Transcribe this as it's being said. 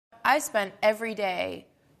I spent every day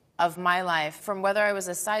of my life, from whether I was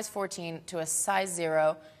a size 14 to a size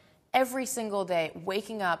 0, every single day,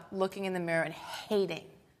 waking up, looking in the mirror, and hating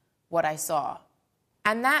what I saw.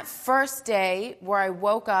 And that first day where I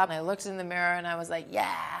woke up and I looked in the mirror and I was like,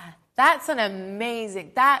 yeah, that's an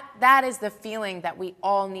amazing, that is the feeling that we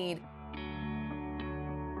all need.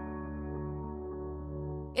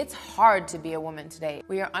 It's hard to be a woman today.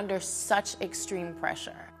 We are under such extreme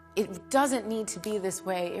pressure. It doesn't need to be this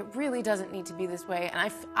way. It really doesn't need to be this way.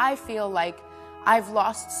 And I feel like I've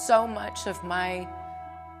lost so much of my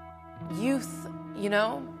youth, you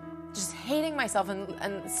know, just hating myself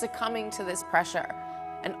and succumbing to this pressure.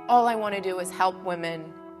 And all I want to do is help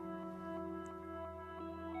women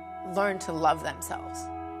learn to love themselves,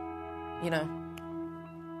 you know.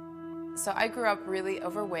 So I grew up really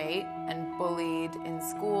overweight and bullied in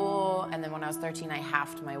school, and then when I was 13, I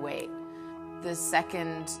halved my weight. The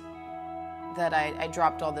second that I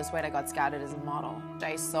dropped all this weight, I got scouted as a model.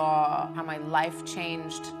 I saw how my life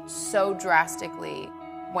changed so drastically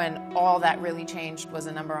when all that really changed was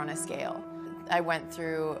a number on a scale. I went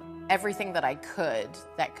through everything that I could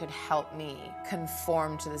that could help me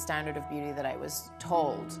conform to the standard of beauty that I was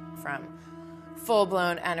told, from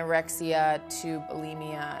full-blown anorexia to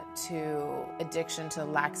bulimia to addiction to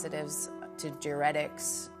laxatives to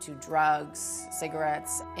diuretics to drugs,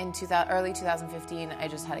 cigarettes. In early 2015, I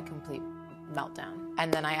just had a complete meltdown.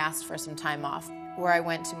 And then I asked for some time off, where I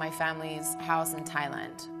went to my family's house in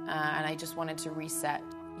Thailand, and I just wanted to reset.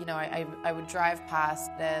 You know, I would drive past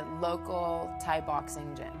the local Thai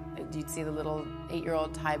boxing gym. You'd see the little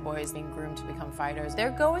 8-year-old Thai boys being groomed to become fighters. They're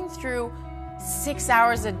going through 6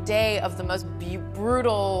 hours a day of the most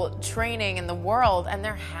brutal training in the world, and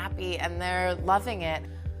they're happy and they're loving it.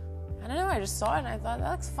 I don't know, I just saw it and I thought, that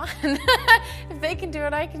looks fun. If they can do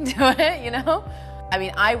it, I can do it, you know? I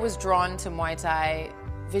mean, I was drawn to Muay Thai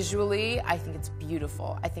visually. I think it's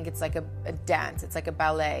beautiful. I think it's like a dance, it's like a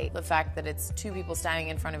ballet. The fact that it's two people standing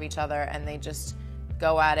in front of each other and they just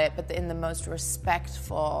go at it, but in the most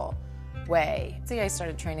respectful way. So I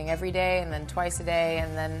started training every day and then twice a day,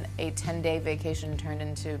 and then a 10-day vacation turned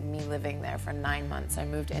into me living there for 9 months. I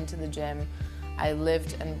moved into the gym. I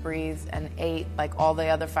lived and breathed and ate like all the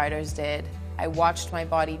other fighters did. I watched my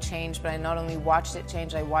body change, but I not only watched it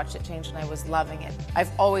change, I watched it change and I was loving it. I've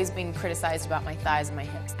always been criticized about my thighs and my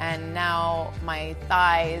hips, and now my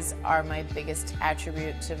thighs are my biggest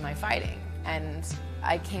attribute to my fighting. And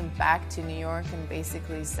I came back to New York and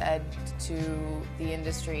basically said to the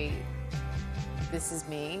industry, this is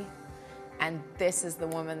me, and this is the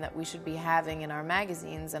woman that we should be having in our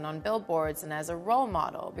magazines and on billboards and as a role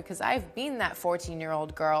model, because I've been that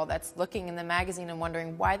 14-year-old girl that's looking in the magazine and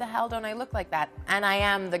wondering, why the hell don't I look like that? And I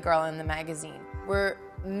am the girl in the magazine. We're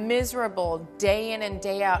miserable day in and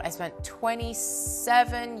day out. I spent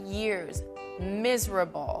 27 years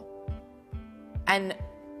miserable, and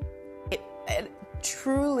it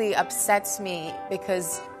truly upsets me,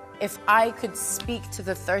 because if I could speak to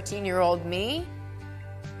the 13-year-old me,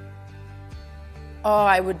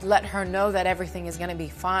 I would let her know that everything is going to be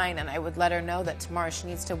fine, and I would let her know that tomorrow she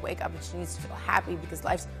needs to wake up and she needs to feel happy because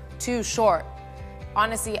life's too short.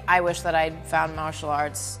 Honestly, I wish that I'd found martial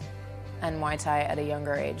arts and Muay Thai at a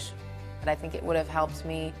younger age. But I think it would have helped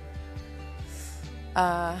me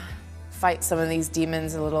fight some of these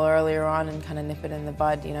demons a little earlier on and kind of nip it in the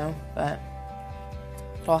bud, you know? But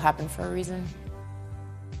it all happened for a reason.